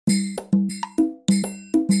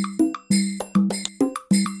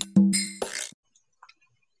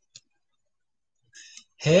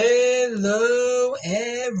Hello,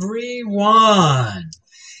 everyone.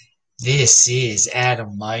 This is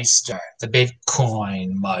Adam Meister, the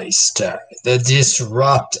Bitcoin Meister, the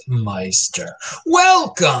Disrupt Meister.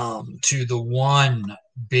 Welcome to the One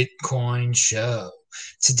Bitcoin Show.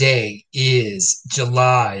 Today is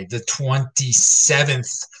July the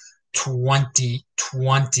 27th,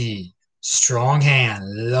 2020. Strong hand,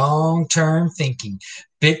 long-term thinking.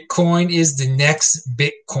 Bitcoin is the next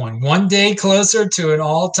Bitcoin. One day closer to an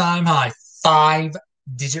all-time high,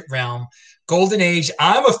 five-digit realm. Golden age.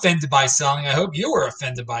 I'm offended by selling. I hope you were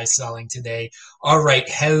offended by selling today. All right.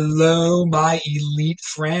 Hello, my elite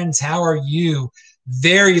friends. How are you?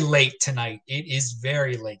 Very late tonight. It is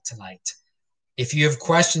very late tonight. If you have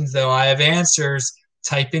questions, though, I have answers.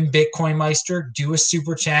 Type in Bitcoin Meister, do a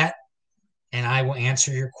super chat, and I will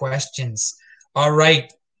answer your questions. All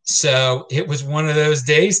right. So it was one of those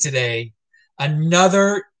days today.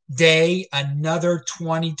 Another day, another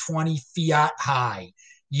 2020 fiat high.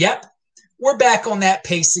 Yep, we're back on that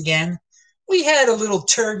pace again. We had a little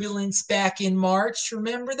turbulence back in March.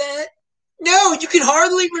 Remember that? No, you can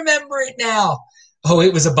hardly remember it now. Oh,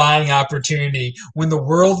 it was a buying opportunity. When the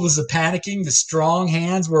world was panicking, the strong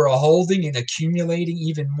hands were holding and accumulating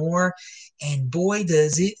even more. And boy,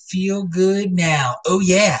 does it feel good now. Oh,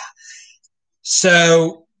 yeah.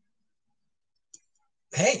 So,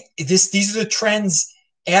 hey, these are the trends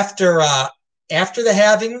after the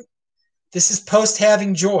halving. This is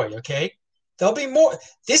post-halving joy, okay? There'll be more.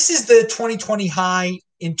 This is the 2020 high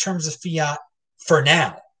in terms of fiat for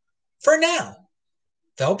now. For now.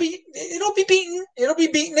 It'll be beaten. It'll be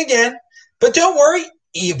beaten again. But don't worry,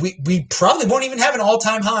 we probably won't even have an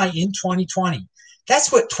all-time high in 2020.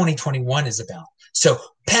 That's what 2021 is about. So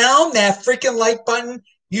pound that freaking like button.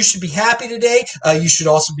 You should be happy today. You should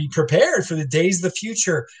also be prepared for the days of the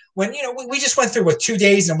future when, we just went through 2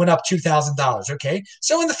 days and went up $2,000. Okay.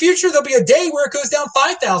 So in the future, there'll be a day where it goes down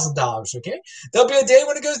 $5,000. Okay. There'll be a day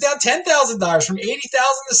when it goes down $10,000 from $80,000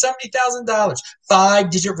 to $70,000,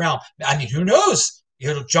 5-digit realm. I mean, who knows?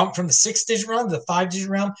 It'll jump from the 6-digit realm to the 5-digit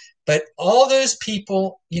realm. But all those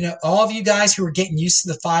people, all of you guys who are getting used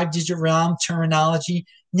to the 5-digit realm terminology,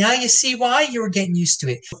 now you see why you were getting used to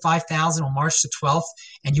it. 5,000 on March the 12th,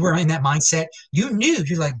 and you were in that mindset. You're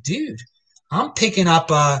like, dude, I'm picking up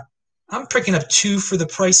 2 for the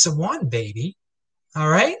price of 1, baby. All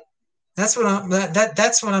right, that's what I'm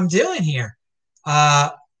doing here.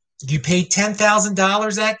 You paid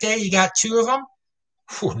 $10,000 that day. You got 2 of them.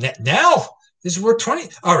 Whew, now this is worth 20.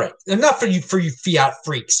 All right, enough for you fiat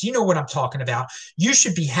freaks. You know what I'm talking about. You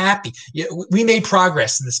should be happy. We made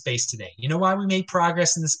progress in the space today. You know why we made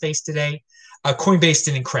progress in the space today? Coinbase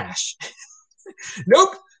didn't crash.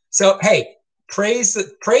 Nope. So hey, praise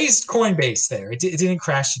Coinbase there. It didn't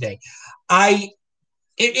crash today.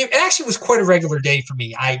 It actually was quite a regular day for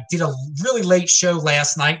me. I did a really late show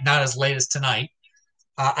last night, not as late as tonight.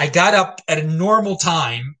 I got up at a normal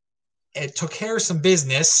time. It took care of some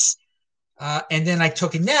business. And then I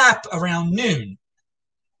took a nap around noon,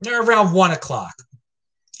 or around 1 o'clock.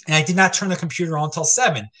 And I did not turn the computer on until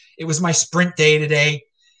 7. It was my sprint day today.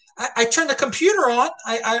 I turned the computer on.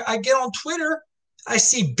 I get on Twitter. I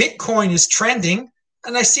see Bitcoin is trending.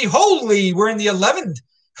 And I see, holy, we're in the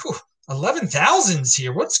 11,000s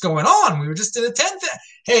here. What's going on? We were just in the 10th.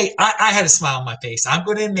 Hey, I had a smile on my face. I'm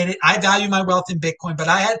going to admit it. I value my wealth in Bitcoin. But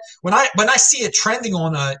when I see it trending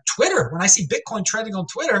on Twitter, when I see Bitcoin trending on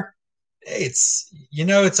Twitter, it's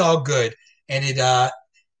all good, and it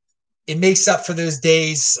makes up for those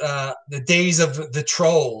days, the days of the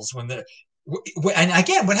trolls and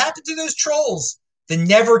again, what happened to those trolls? The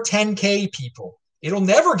never 10K people. It'll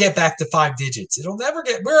never get back to 5 digits. It'll never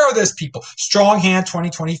get. Where are those people? Strong hand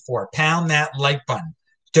 2024. Pound that like button.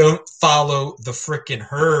 Don't follow the freaking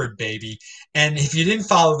herd, baby. And if you didn't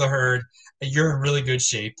follow the herd, you're in really good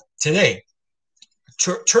shape today.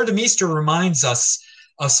 Churdemeester reminds us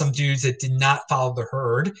of some dudes that did not follow the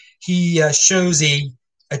herd. He shows a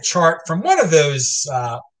chart from one of those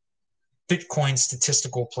Bitcoin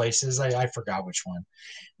statistical places. I forgot which one.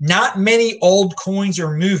 Not many old coins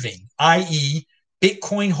are moving, i.e.,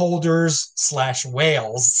 Bitcoin holders /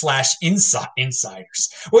 whales / insiders.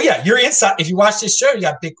 Well, yeah, you're inside. If you watch this show, you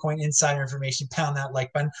got Bitcoin insider information. Pound that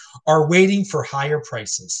like button. Are waiting for higher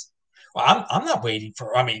prices. Well, I'm not waiting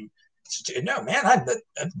for. I mean, no, man,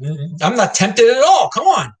 I'm not tempted at all. Come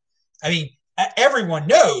on. I mean, everyone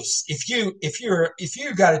knows if you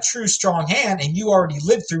got a true strong hand and you already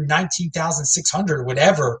lived through 19,600,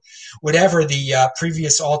 whatever the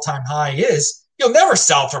previous all-time high is, You'll never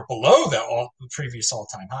sell for below the previous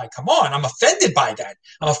all-time high. Come on, I'm offended by that.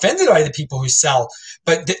 I'm offended by the people who sell.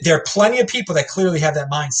 But there are plenty of people that clearly have that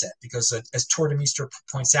mindset because, as Tordemeester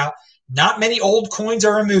points out, not many old coins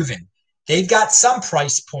are moving. They've got some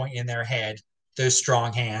price point in their head, those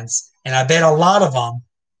strong hands. And I bet a lot of them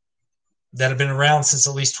that have been around since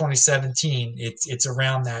at least 2017, it's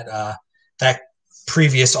around that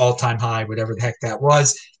previous all-time high, whatever the heck that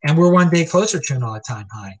was. And we're one day closer to an all-time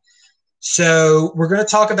high. So we're going to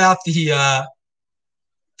talk about the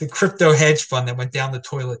crypto hedge fund that went down the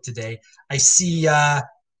toilet today. I thought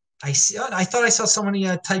I saw somebody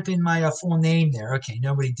type in my full name there. Okay,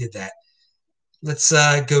 nobody did that. Let's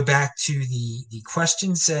go back to the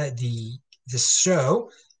questions. The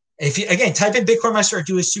show. If you again type in Bitcoin Master or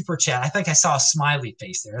do a super chat. I think I saw a smiley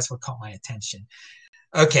face there. That's what caught my attention.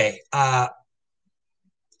 Okay.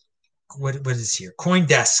 What is here?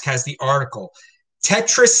 CoinDesk has the article.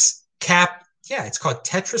 Tetris Cap. Yeah, it's called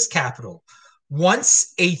Tetris Capital.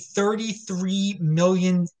 Once a $33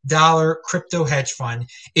 million crypto hedge fund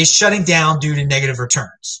is shutting down due to negative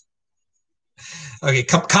returns. Okay,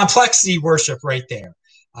 complexity worship right there.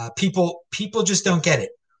 People just don't get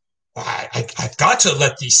it. I've got to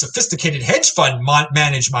let the sophisticated hedge fund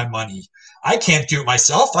manage my money. I can't do it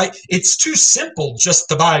myself. It's too simple just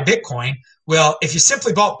to buy Bitcoin. Well, if you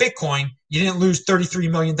simply bought Bitcoin, you didn't lose $33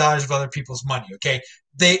 million of other people's money, okay?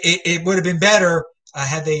 It would have been better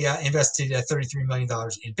had they invested $33 million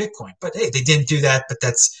in Bitcoin. But hey, they didn't do that. But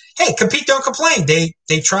hey, compete, don't complain.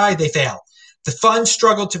 They tried, they failed. The fund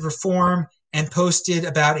struggled to perform and posted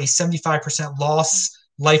about a 75% loss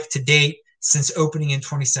life to date since opening in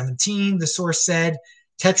 2017, the source said.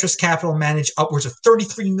 Tetris Capital managed upwards of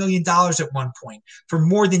 $33 million at one point for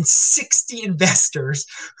more than 60 investors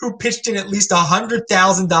who pitched in at least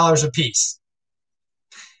 $100,000 apiece.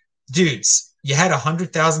 Dudes, you had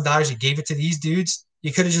 $100,000, you gave it to these dudes,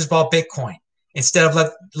 you could have just bought Bitcoin instead of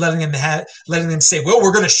letting them say, well,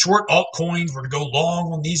 we're going to short altcoins, we're going to go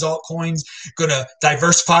long on these altcoins, going to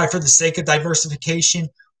diversify for the sake of diversification.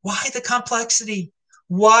 Why the complexity?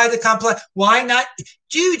 Why not?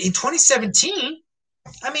 Dude, in 2017,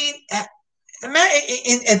 I mean,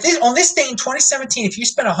 on this day in 2017, if you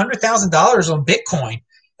spent $100,000 on Bitcoin,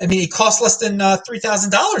 I mean, it cost less than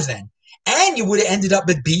 $3,000 then. And you would have ended up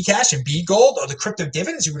with B Cash and B Gold or the crypto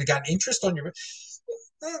dividends. You would have gotten interest on your,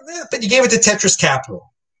 but you gave it to Tetris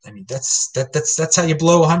Capital. I mean, that's how you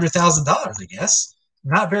blow $100,000, I guess.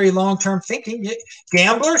 Not very long-term thinking.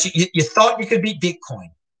 Gamblers, you thought you could beat Bitcoin.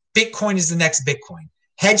 Bitcoin is the next Bitcoin.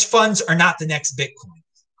 Hedge funds are not the next Bitcoin.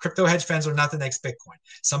 Crypto hedge funds are not the next Bitcoin.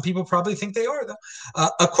 Some people probably think they are, though.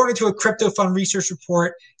 According to a crypto fund research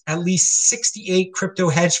report, at least 68 crypto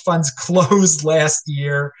hedge funds closed last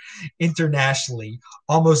year internationally,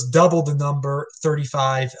 almost double the number,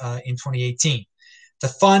 35 in 2018. The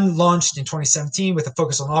fund launched in 2017 with a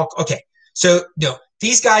focus on all. Okay, so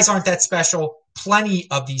these guys aren't that special. Plenty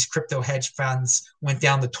of these crypto hedge funds went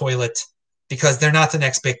down the toilet because they're not the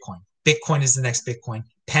next Bitcoin. Bitcoin is the next Bitcoin.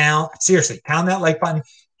 Pound that like button.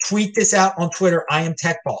 Tweet this out on Twitter. I am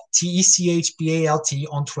TechBalt, TECHBALT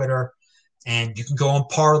on Twitter. And you can go on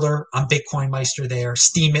Parler. I'm Bitcoin Meister there.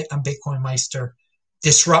 Steam it. I'm Bitcoin Meister.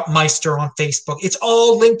 Disrupt Meister on Facebook. It's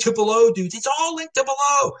all linked to below, dudes. It's all linked to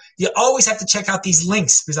below. You always have to check out these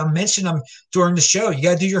links because I mentioned them during the show. You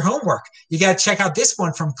got to do your homework. You got to check out this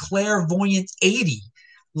one from Clairvoyant80.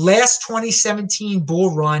 Last 2017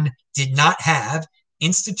 bull run did not have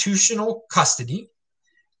institutional custody,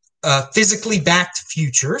 physically backed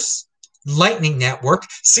futures, Lightning Network,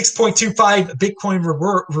 6.25 Bitcoin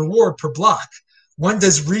reward per block. When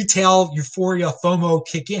does retail euphoria FOMO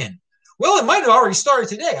kick in? Well, it might have already started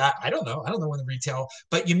today. I don't know. I don't know when the retail,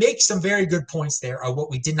 but you make some very good points there of what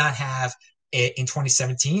we did not have in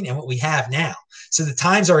 2017 and what we have now. So the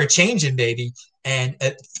times are changing, baby, and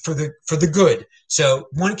for the good. So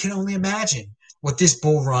one can only imagine what this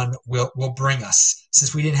bull run will bring us,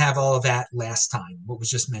 since we didn't have all of that last time, what was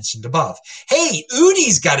just mentioned above. Hey,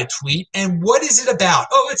 Udi's got a tweet, and what is it about?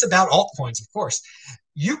 Oh, it's about altcoins, of course.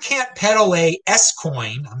 You can't peddle a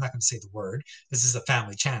S-coin, I'm not going to say the word, this is a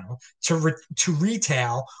family channel, to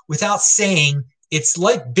retail without saying it's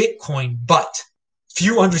like Bitcoin, but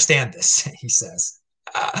few understand this, he says.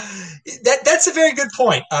 That's a very good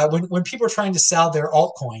point. When people are trying to sell their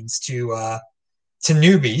altcoins to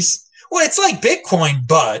newbies, well, it's like Bitcoin,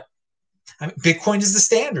 but I mean, Bitcoin is the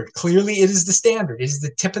standard. Clearly, it is the standard. It is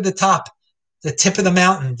the tip of the top, the tip of the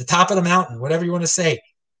mountain, the top of the mountain, whatever you want to say.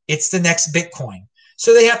 It's the next Bitcoin.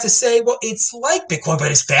 So they have to say, well, it's like Bitcoin,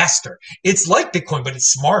 but it's faster. It's like Bitcoin, but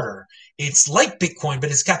it's smarter. It's like Bitcoin, but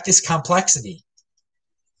it's got this complexity.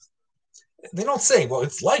 They don't say, well,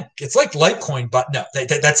 it's like Litecoin, but no,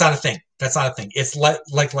 that's not a thing. That's not a thing. It's like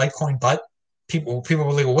Litecoin, but people will be,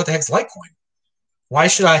 well, what the heck's Litecoin? Why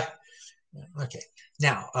should I? Okay,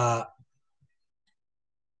 now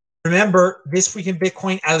remember this week in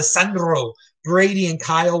Bitcoin, Alessandro, Brady, and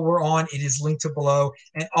Kyle were on. It is linked to below,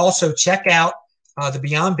 and also check out the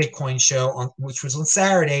Beyond Bitcoin show which was on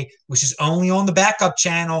Saturday, which is only on the backup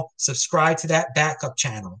channel. Subscribe to that backup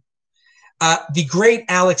channel. The great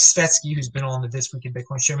Alex Svetsky, who's been on the This Week in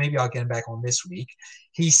Bitcoin show, maybe I'll get him back on this week.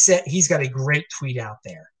 He said he's got a great tweet out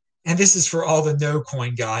there. And this is for all the no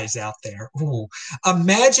coin guys out there. Ooh,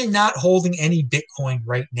 imagine not holding any Bitcoin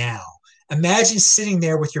right now. Imagine sitting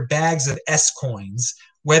there with your bags of S coins,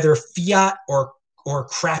 whether fiat or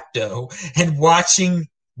crypto, and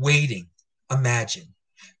waiting. Imagine.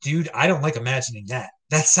 Dude, I don't like imagining that.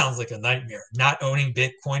 That sounds like a nightmare. Not owning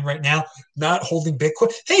Bitcoin right now, not holding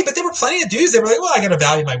Bitcoin. Hey, but there were plenty of dudes that were like, well, I got to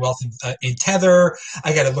value my wealth in Tether.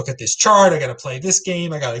 I got to look at this chart. I got to play this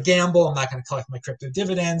game. I got to gamble. I'm not going to collect my crypto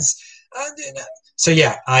dividends. So,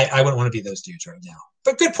 yeah, I wouldn't want to be those dudes right now.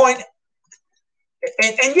 But good point.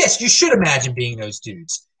 And yes, you should imagine being those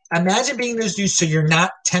dudes. Imagine being those dudes so you're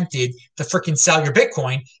not tempted to freaking sell your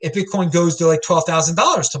Bitcoin if Bitcoin goes to like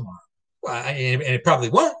 $12,000 tomorrow. Well, and it probably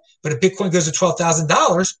won't. But if Bitcoin goes to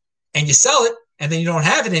 $12,000 and you sell it and then you don't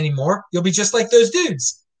have it anymore, you'll be just like those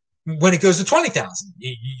dudes. When it goes to 20,000,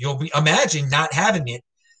 you'll be imagine not having it.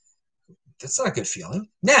 That's not a good feeling.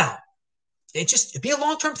 Now, be a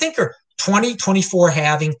long-term thinker. 2024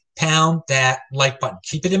 halving, pound that like button.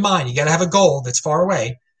 Keep it in mind. You got to have a goal that's far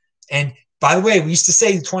away. And by the way, we used to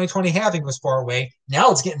say the 2020 halving was far away.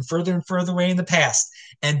 Now it's getting further and further away in the past.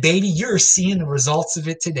 And baby, you're seeing the results of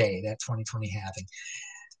it today, that 2020 halving.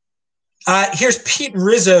 Here's Pete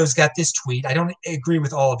Rizzo's got this tweet. I don't agree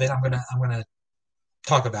with all of it. I'm gonna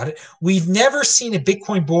talk about it. We've never seen a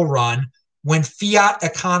Bitcoin bull run when fiat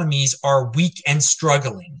economies are weak and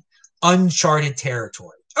struggling. Uncharted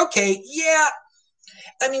territory. Okay, yeah.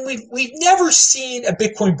 I mean, we've never seen a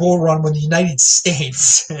Bitcoin bull run when the United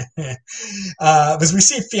States, because we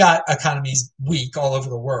see fiat economies weak all over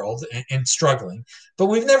the world and struggling, but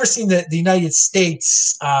we've never seen the United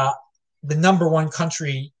States, the number one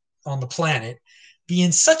country on the planet, be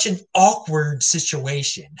in such an awkward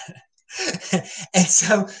situation. And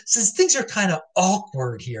so since things are kind of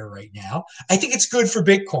awkward here right now, I think it's good for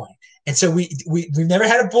Bitcoin. And so we've never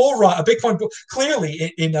had a bull run, a Bitcoin bull.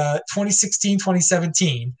 Clearly in 2016,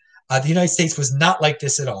 2017, the United States was not like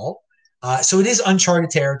this at all. So it is uncharted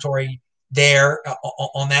territory there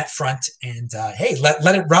on that front. And hey,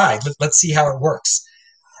 let it ride. Let's see how it works.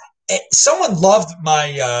 Someone loved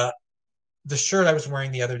the shirt I was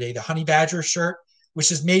wearing the other day, the Honey Badger shirt,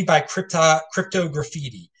 which is made by Crypto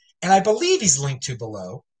Graffiti. And I believe he's linked to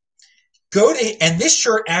below. And this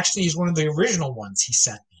shirt actually is one of the original ones he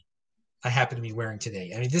sent me. I happen to be wearing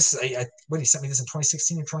today. I mean, what he sent me this in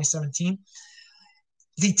 2016 or 2017.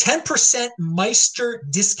 The 10% Meister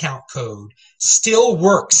discount code still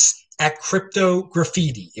works at Crypto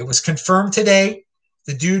Graffiti. It was confirmed today.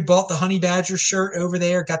 The dude bought the Honey Badger shirt over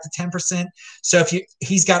there, got the 10%. So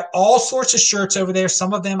he's got all sorts of shirts over there.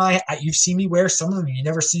 Some of them you've seen me wear. Some of them you've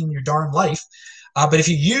never seen in your darn life. But if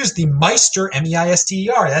you use the Meister,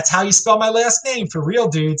 M-E-I-S-T-E-R, that's how you spell my last name for real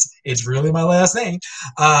dudes. It's really my last name.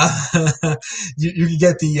 You can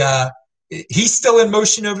get he's still in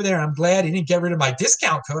motion over there. I'm glad he didn't get rid of my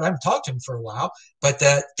discount code. I haven't talked to him for a while. But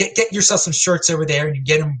get yourself some shirts over there and you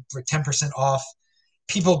get them for 10% off.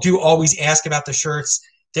 People do always ask about the shirts.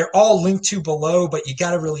 They're all linked to below, but you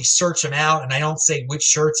got to really search them out. And I don't say which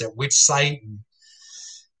shirts at which site. And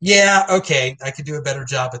yeah, okay, I could do a better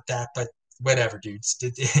job at that, but whatever, dudes.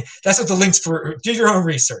 That's what the link's for. Do your own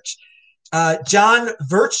research. John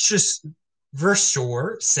Verschoor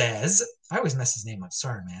says, I always mess his name up.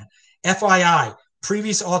 Sorry, man. FYI,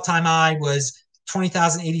 previous all-time high was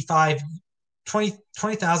 $20,085.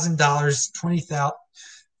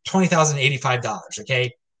 $20,085,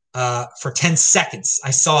 okay, for 10 seconds. I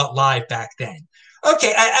saw it live back then.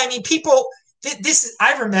 Okay, I mean, people,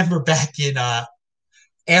 I remember back in,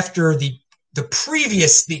 after the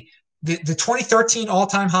 2013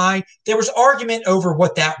 all-time high, there was argument over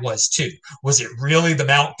what that was too. Was it really the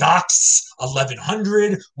Mount Gox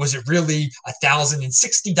 1100? Was it really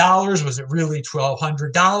 $1,060? Was it really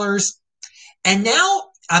 $1,200? And now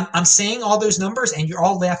I'm saying all those numbers and you're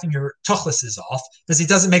all laughing your tuchluses off because it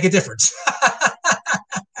doesn't make a difference.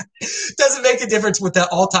 Doesn't make a difference what the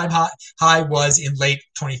all-time high was in late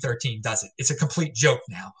 2013, does it? It's a complete joke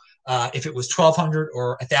now. If it was 1,200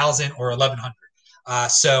 or 1,000 or 1,100.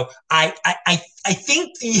 So I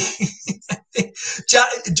think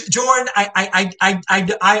Jordan,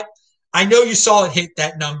 I know you saw it hit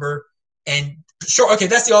that number, and sure, okay,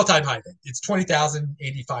 that's the all-time high. Then it's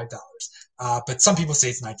 $20,085. But some people say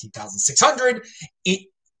it's 19,600. It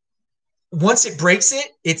Once it breaks it,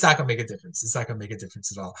 it's not going to make a difference. It's not going to make a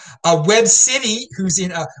difference at all. Web City, who's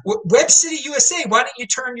in Web City USA, why don't you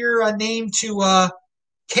turn your name to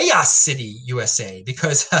Chaos City USA?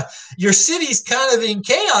 Because your city's kind of in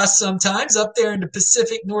chaos sometimes up there in the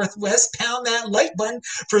Pacific Northwest. Pound that like button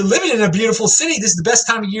for living in a beautiful city. This is the best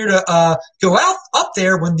time of year to go out up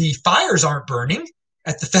there when the fires aren't burning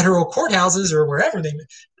at the federal courthouses or wherever they.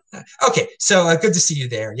 Okay, so good to see you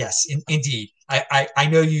there. Yes, indeed. I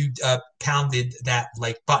know you pounded that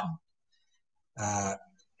like button, uh,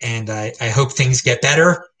 and I hope things get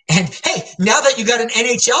better. And hey, now that you got an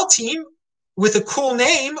NHL team with a cool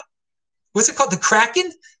name, what's it called? The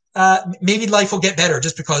Kraken? Maybe life will get better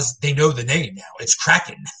just because they know the name now. It's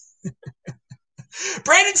Kraken.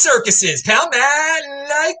 Brandon Circuses, pound that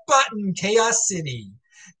like button. Chaos City.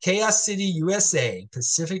 Chaos City, USA,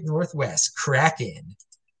 Pacific Northwest, Kraken.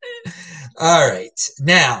 All right.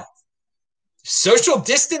 Now, social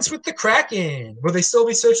distance with the Kraken. Will they still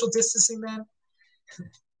be social distancing then?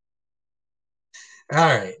 All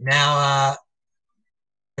right. Now,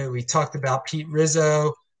 we talked about Pete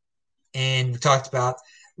Rizzo, and we talked about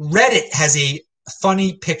Reddit has a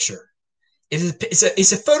funny picture.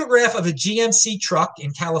 It's a photograph of a GMC truck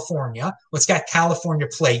in California. Well, it's got California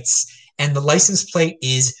plates, and the license plate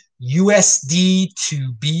is USD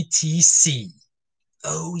to BTC.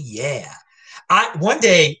 Oh yeah. One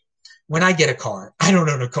day when I get a car, I don't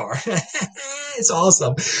own a car. It's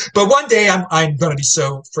awesome. But one day I'm going to be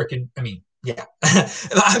so freaking, I mean, yeah,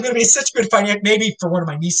 I'm going to be such good finance. Maybe for one of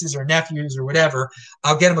my nieces or nephews or whatever,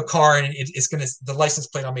 I'll get them a car, and it's going to, the license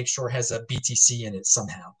plate I'll make sure has a BTC in it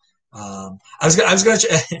somehow. I was going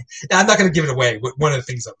to, I'm not going to give it away. One of the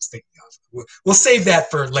things I was thinking of, we'll save that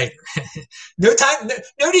for later. No time,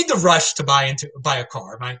 no need to rush to buy a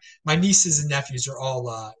car. My nieces and nephews are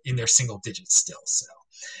all in their single digits still. So,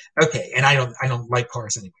 okay. And I don't like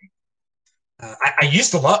cars anyway. I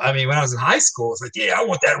used to love, I mean, when I was in high school, it's like, yeah, I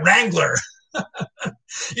want that Wrangler.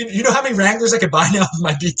 You know how many Wranglers I could buy now with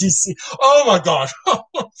my BTC? Oh my gosh.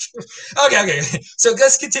 Okay. So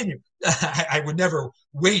let's continue. I would never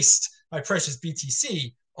waste my precious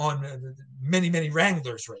BTC on many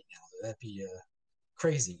Wranglers right now. That'd be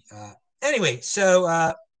crazy. Anyway, so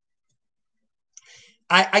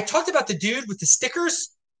I talked about the dude with the stickers,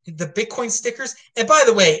 the Bitcoin stickers. And by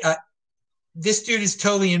the way, this dude is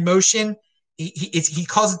totally in motion. He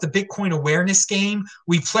calls it the Bitcoin awareness game.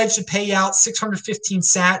 We pledge to pay out 615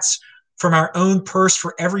 sats from our own purse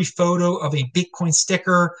for every photo of a Bitcoin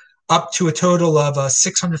sticker, up to a total of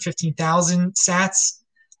 615,000 sats.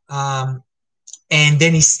 And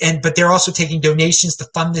then but they're also taking donations to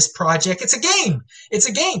fund this project. It's a game. It's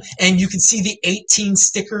a game. And you can see the 18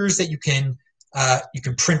 stickers that you can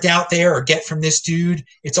print out there or get from this dude.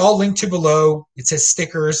 It's all linked to below. It says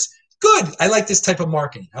stickers. Good. I like this type of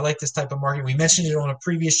marketing. We mentioned it on a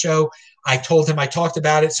previous show. I told him I talked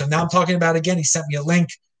about it. So now I'm talking about it again. He sent me a link.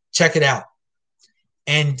 Check it out.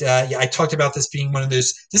 And yeah, I talked about this being one of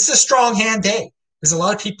those. This is a strong hand day. There's a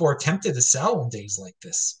lot of people are tempted to sell on days like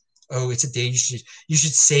this. Oh, it's a day you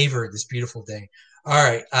should savor this beautiful day. All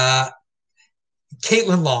right.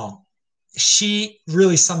 Caitlin Long. She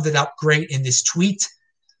really summed it up great in this tweet.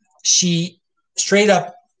 She straight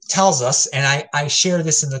up tells us, and I share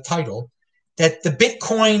this in the title, that the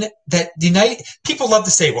Bitcoin, that the United, people love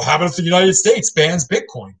to say, well, how about if the United States bans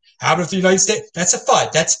Bitcoin? How about if the United States, that's a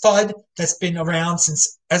FUD. That's FUD. That's been around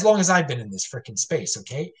since as long as I've been in this freaking space,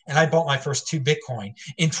 okay? And I bought my first 2 Bitcoin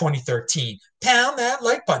in 2013. Pound that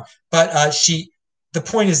like button. But the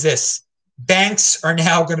point is this, banks are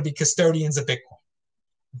now going to be custodians of Bitcoin.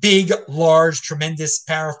 Big, large, tremendous,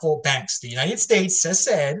 powerful banks. The United States has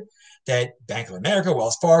said that Bank of America,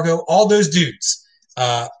 Wells Fargo, all those dudes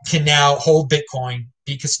can now hold Bitcoin,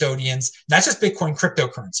 be custodians, not just Bitcoin,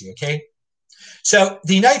 cryptocurrency, okay? So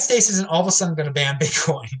the United States isn't all of a sudden going to ban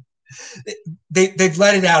Bitcoin. They've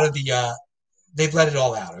let it out of the, they've let it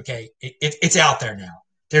all out, okay? It's out there now.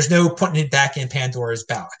 There's no putting it back in Pandora's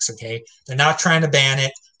box, okay? They're not trying to ban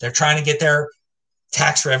it. They're trying to get their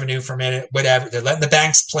tax revenue from it, whatever. They're letting the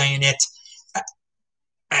banks play in it.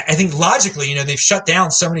 I think logically, they've shut down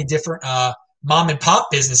so many different mom and pop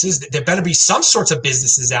businesses. There better be some sorts of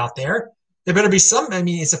businesses out there. There better be some. I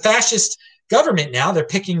mean, it's a fascist government now. They're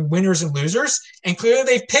picking winners and losers, and clearly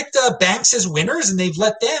they've picked banks as winners, and they've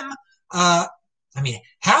let them. I mean,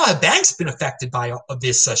 how have banks been affected by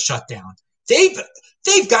this shutdown?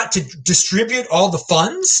 They've got to distribute all the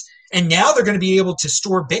funds, and now they're going to be able to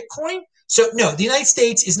store Bitcoin. So no, the United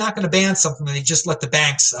States is not going to ban something that they just let the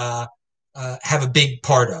banks have a big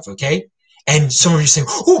part of, okay? And some of you saying,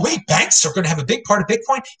 "Oh, wait, banks are going to have a big part of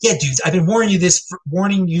Bitcoin." Yeah, dudes, I've been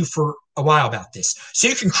warning you for a while about this. So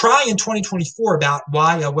you can cry in 2024 about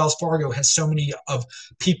why Wells Fargo has so many of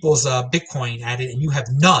people's Bitcoin at it, and you have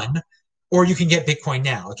none, or you can get Bitcoin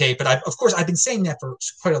now, okay? But of course, I've been saying that for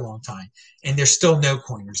quite a long time, and there's still no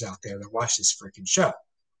coiners out there that watch this freaking show.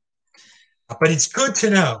 But it's good to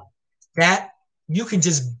know that you can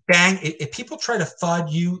just bang. If people try to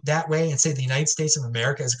FUD you that way and say the United States of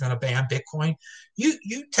America is going to ban Bitcoin,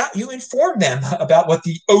 you inform them about what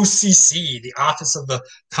the OCC, the Office of the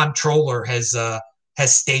Comptroller, has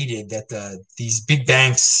stated, that these big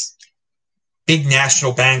banks, big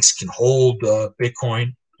national banks, can hold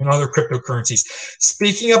Bitcoin and other cryptocurrencies.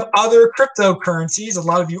 Speaking of other cryptocurrencies, a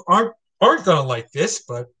lot of you aren't going to like this,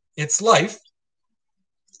 but it's life.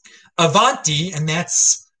 Avanti, and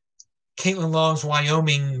that's Caitlin Long's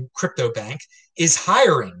Wyoming crypto bank, is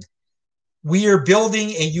hiring. We are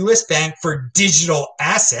building a U.S. bank for digital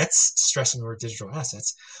assets, stressing the word digital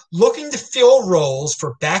assets, looking to fill roles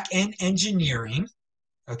for back-end engineering,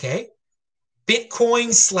 okay,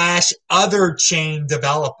 Bitcoin / other chain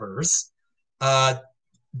developers,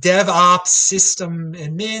 DevOps, system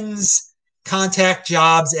admins, contact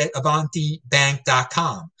jobs at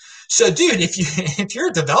avantibank.com. So, dude, if you're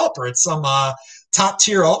a developer at some top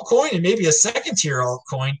tier altcoin and maybe a second tier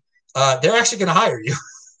altcoin, they're actually going to hire you.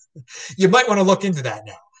 You might want to look into that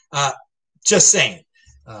now. Just saying.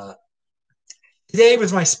 Today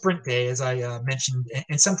was my sprint day, as I mentioned,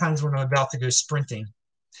 and sometimes when I'm about to go sprinting,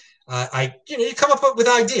 you come up with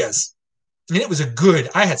ideas. And it was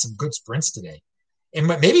I had some good sprints today. And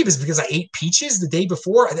maybe it was because I ate peaches the day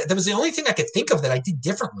before. That was the only thing I could think of that I did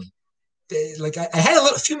differently. Like I had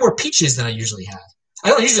a few more peaches than I usually have. I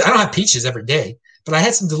don't have peaches every day, but I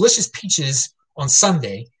had some delicious peaches on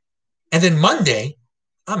Sunday, and then Monday,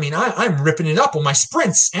 I'm ripping it up on my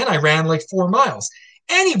sprints, and I ran like 4 miles.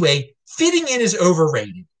 Anyway, fitting in is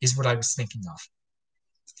overrated, is what I was thinking of.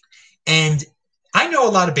 And I know a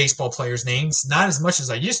lot of baseball players' names, not as much as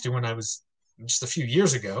I used to when I was just a few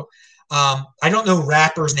years ago. I don't know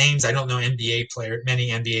rappers' names. I don't know many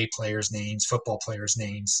NBA players' names, football players'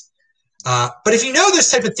 names. But if you know those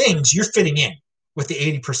type of things, you're fitting in with the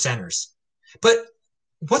 80%ers. But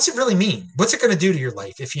what's it really mean? What's it going to do to your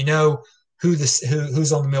life if you know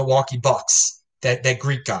who's on the Milwaukee Bucks, that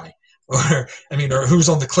Greek guy, or who's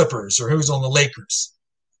on the Clippers, or who's on the Lakers,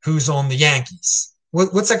 who's on the Yankees?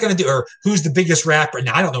 What's that going to do? Or who's the biggest rapper?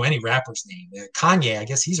 Now, I don't know any rapper's name. Kanye, I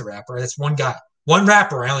guess he's a rapper. That's one guy, one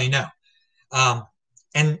rapper I only know.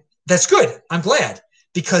 And that's good. I'm glad,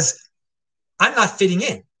 because I'm not fitting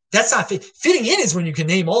in. That's not fitting in is when you can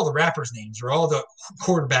name all the rappers' names or all the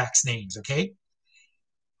quarterbacks' names, okay?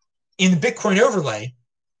 In the Bitcoin overlay,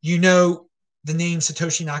 you know the name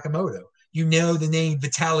Satoshi Nakamoto. You know the name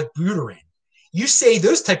Vitalik Buterin. You say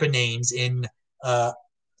those type of names in a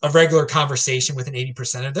regular conversation with an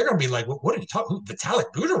 80%er, they're going to be like, what are you talking?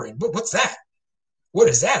 Vitalik Buterin? What's that? What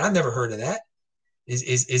is that? I've never heard of that.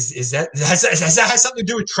 Is that has that have something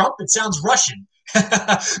to do with Trump? It sounds Russian.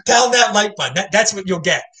 Pound that like button. That's what you'll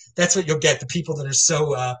get. That's what you'll get. The people that are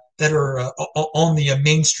so on the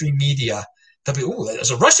mainstream media, they'll be, "Oh,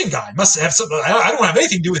 there's a Russian guy. Must have something. I don't have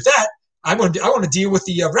anything to do with that. I want to deal with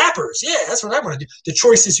the rappers. Yeah, that's what I want to do. The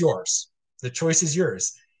choice is yours. The choice is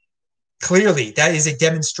yours." Clearly, that is a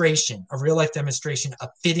demonstration, a real life demonstration of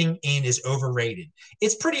fitting in is overrated.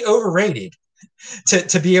 It's pretty overrated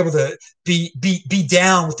to be able to be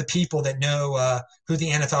down with the people that know who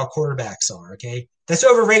the NFL quarterbacks are. Okay, that's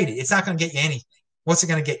overrated. It's not going to get you anything. What's it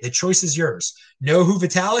going to get? The choice is yours. Know who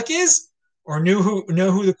Vitalik is, or know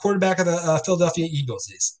who the quarterback of the Philadelphia Eagles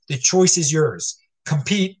is. The choice is yours.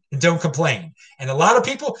 Compete and don't complain. And a lot of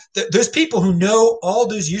people, those people who know all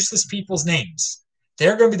those useless people's names,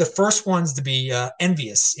 they're going to be the first ones to be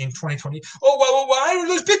envious in 2020. Oh, why are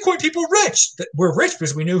those Bitcoin people rich? We're rich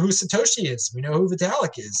because we know who Satoshi is. We know who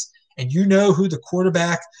Vitalik is. And you know who the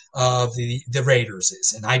quarterback of the Raiders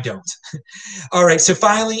is. And I don't. All right. So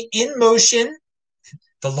finally, in motion,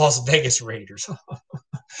 the Las Vegas Raiders.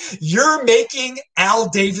 You're making Al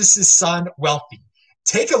Davis's son wealthy.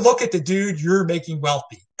 Take a look at the dude you're making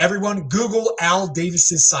wealthy. Everyone, Google Al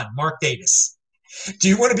Davis's son, Mark Davis. Do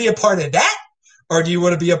you want to be a part of that? Or do you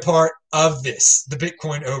want to be a part of this, the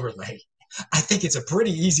Bitcoin overlay? I think it's a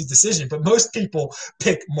pretty easy decision, but most people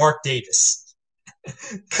pick Mark Davis.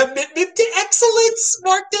 Commitment to excellence,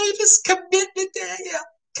 Mark Davis.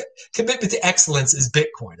 Commitment to excellence is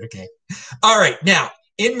Bitcoin, okay? All right, now,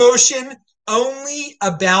 in motion, only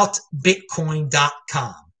about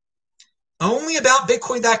Bitcoin.com. Only about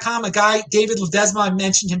Bitcoin.com. A guy, David Ledesma, I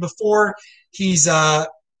mentioned him before. He's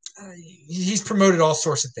he's promoted all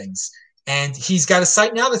sorts of things. And he's got a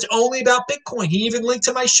site now that's only about Bitcoin. He even linked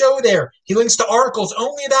to my show there. He links to articles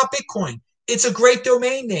only about Bitcoin. It's a great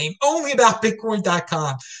domain name,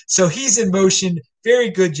 onlyaboutbitcoin.com. So he's in motion. Very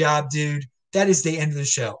good job, dude. That is the end of the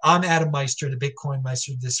show. I'm Adam Meister, the Bitcoin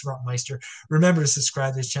Meister, the Disrupt Meister. Remember to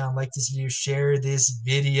subscribe to this channel, like this video, share this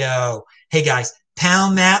video. Hey, guys,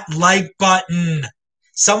 pound that like button.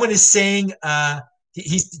 Someone is saying,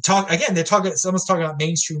 someone's talking about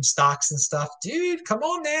mainstream stocks and stuff. Dude, come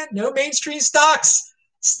on, man. No mainstream stocks.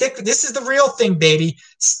 This is the real thing, baby.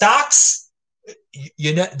 Stocks,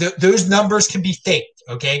 those numbers can be faked,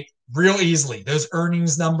 okay? Real easily. Those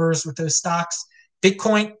earnings numbers with those stocks.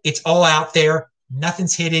 Bitcoin, it's all out there.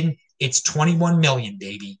 Nothing's hidden. It's 21 million,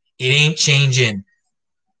 baby. It ain't changing.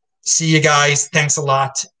 See you guys. Thanks a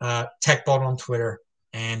lot. TechBalt on Twitter.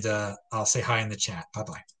 And I'll say hi in the chat.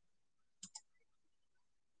 Bye-bye.